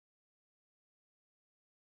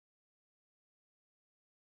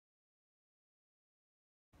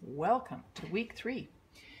Welcome to week 3.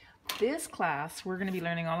 This class we're going to be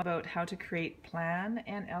learning all about how to create plan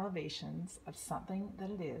and elevations of something that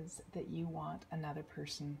it is that you want another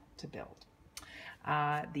person to build.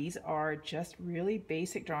 These are just really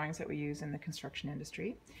basic drawings that we use in the construction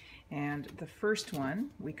industry. And the first one,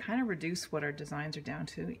 we kind of reduce what our designs are down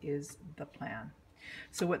to, is the plan.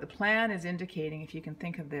 So what the plan is indicating, if you can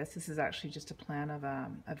think of this is actually just a plan of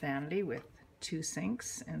a vanity with 2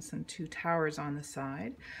 sinks and some 2 towers on the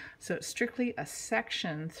side. So it's strictly a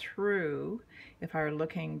section through if I were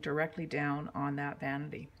looking directly down on that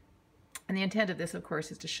vanity. And the intent of this, of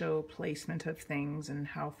course, is to show placement of things and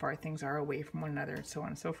how far things are away from one another and so on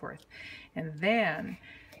and so forth. And then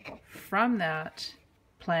from that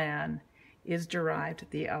plan is derived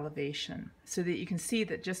the elevation, so that you can see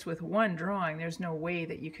that just with one drawing there's no way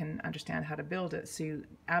that you can understand how to build it, so you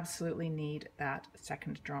absolutely need that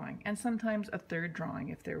second drawing, and sometimes a third drawing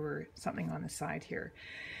if there were something on the side here.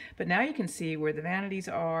 But now you can see where the vanities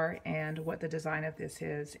are and what the design of this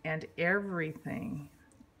is, and everything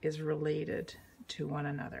is related to one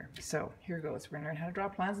another. So here goes. We're going to learn how to draw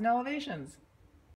plans and elevations.